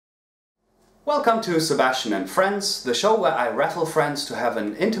Welcome to Sebastian and Friends, the show where I raffle friends to have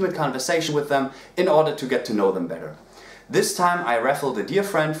an intimate conversation with them in order to get to know them better. This time I raffled a dear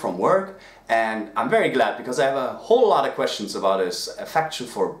friend from work, and I'm very glad because I have a whole lot of questions about his affection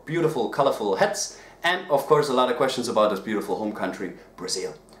for beautiful, colorful hats, and of course a lot of questions about his beautiful home country,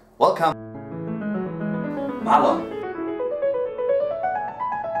 Brazil. Welcome! Marlon.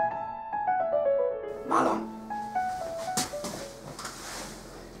 Marlon.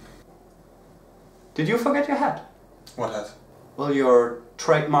 Did you forget your hat? What hat? Well, your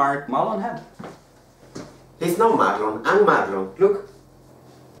trademark Marlon hat. He's not Marlon, I'm Marlon. Look.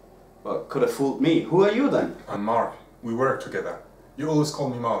 Well, could have fooled me. Who are you then? I'm Mark. We work together. You always call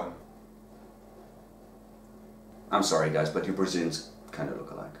me Marlon. I'm sorry guys, but you Brazilians kind of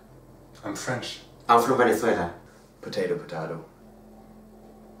look alike. I'm French. I'm from Venezuela. Potato, potato.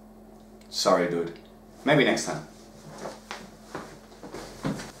 Sorry dude. Maybe next time.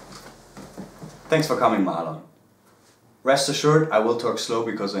 Thanks for coming, Marlon. Rest assured, I will talk slow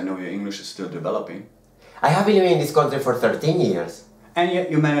because I know your English is still developing. I have been living in this country for 13 years. And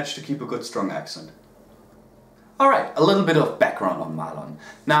yet you managed to keep a good strong accent. Alright, a little bit of background on Marlon.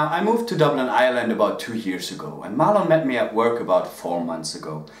 Now, I moved to Dublin, Ireland about 2 years ago, and Marlon met me at work about 4 months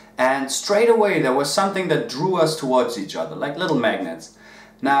ago. And straight away there was something that drew us towards each other, like little magnets.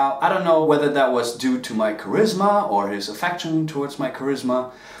 Now, I don't know whether that was due to my charisma or his affection towards my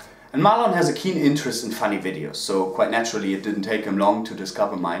charisma. And Marlon has a keen interest in funny videos, so quite naturally it didn't take him long to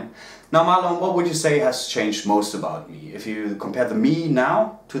discover mine. Now Marlon, what would you say has changed most about me, if you compare the me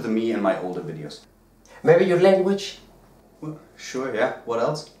now to the me in my older videos? Maybe your language? Well, sure, yeah. What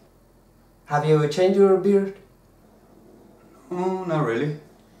else? Have you changed your beard? Oh, not really.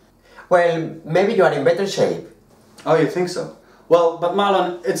 Well, maybe you are in better shape. Oh, you think so? Well, but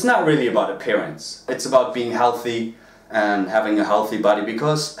Marlon, it's not really about appearance. It's about being healthy and having a healthy body,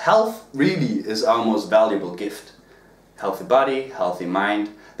 because health really is our most valuable gift. Healthy body, healthy mind.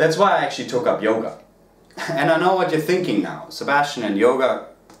 That's why I actually took up yoga. And I know what you're thinking now. Sebastian and yoga,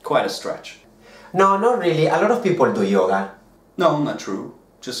 quite a stretch. No, not really. A lot of people do yoga. No, not true.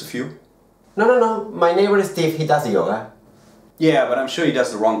 Just a few. No. My neighbor Steve, he does yoga. Yeah, but I'm sure he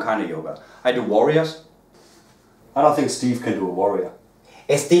does the wrong kind of yoga. I do warriors. I don't think Steve can do a warrior.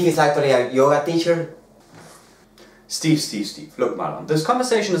 Steve is actually a yoga teacher. Steve. Look, Marlon, this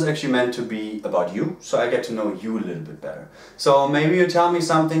conversation is actually meant to be about you, so I get to know you a little bit better. So maybe you tell me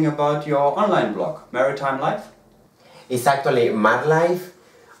something about your online blog, Maritime Life? It's actually Marlife,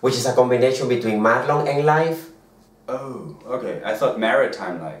 which is a combination between Marlon and life. Oh, okay. I thought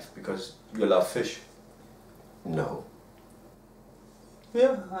Maritime Life, because you love fish. No.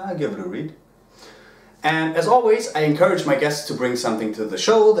 Yeah, I'll give it a read. And as always, I encourage my guests to bring something to the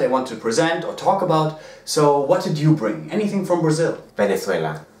show they want to present or talk about. So what did you bring? Anything from Brazil?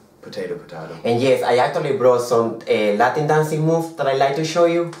 Venezuela. Potato, potato. And yes, I actually brought some Latin dancing moves that I'd like to show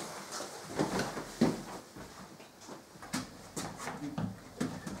you.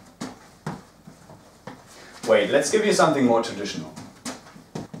 Wait, let's give you something more traditional.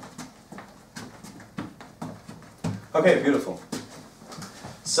 Okay, beautiful.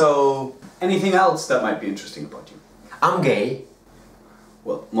 So, anything else that might be interesting about you? I'm gay.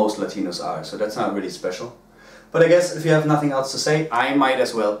 Well, most Latinos are, so that's not really special. But I guess if you have nothing else to say, I might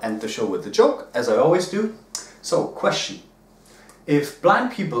as well end the show with a joke, as I always do. So, question. If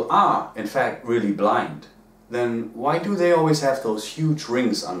blind people are, in fact, really blind, then why do they always have those huge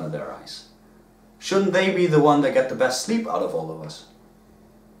rings under their eyes? Shouldn't they be the one that get the best sleep out of all of us?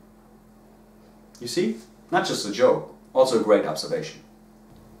 You see? Not just a joke, also a great observation.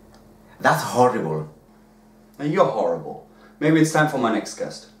 That's horrible. Now you're horrible. Maybe it's time for my next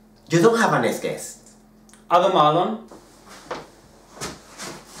guest. You don't have a next guest. Other Marlon.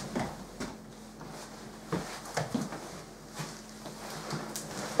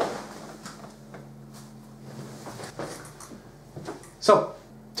 So,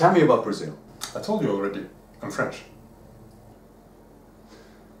 tell me about Brazil. I told you already. I'm French.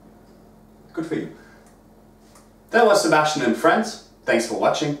 Good for you. That was Sebastian and Friends. Thanks for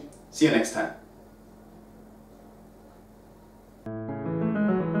watching. See you next time.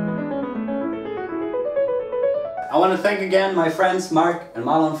 I want to thank again my friends Mark and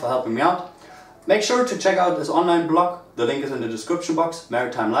Marlon for helping me out. Make sure to check out this online blog. The link is in the description box.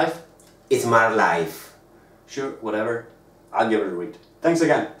 Maritime Life. It's Marlife. Sure, whatever. I'll give it a read. Thanks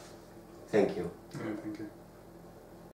again. Thank you. Yeah, thank you.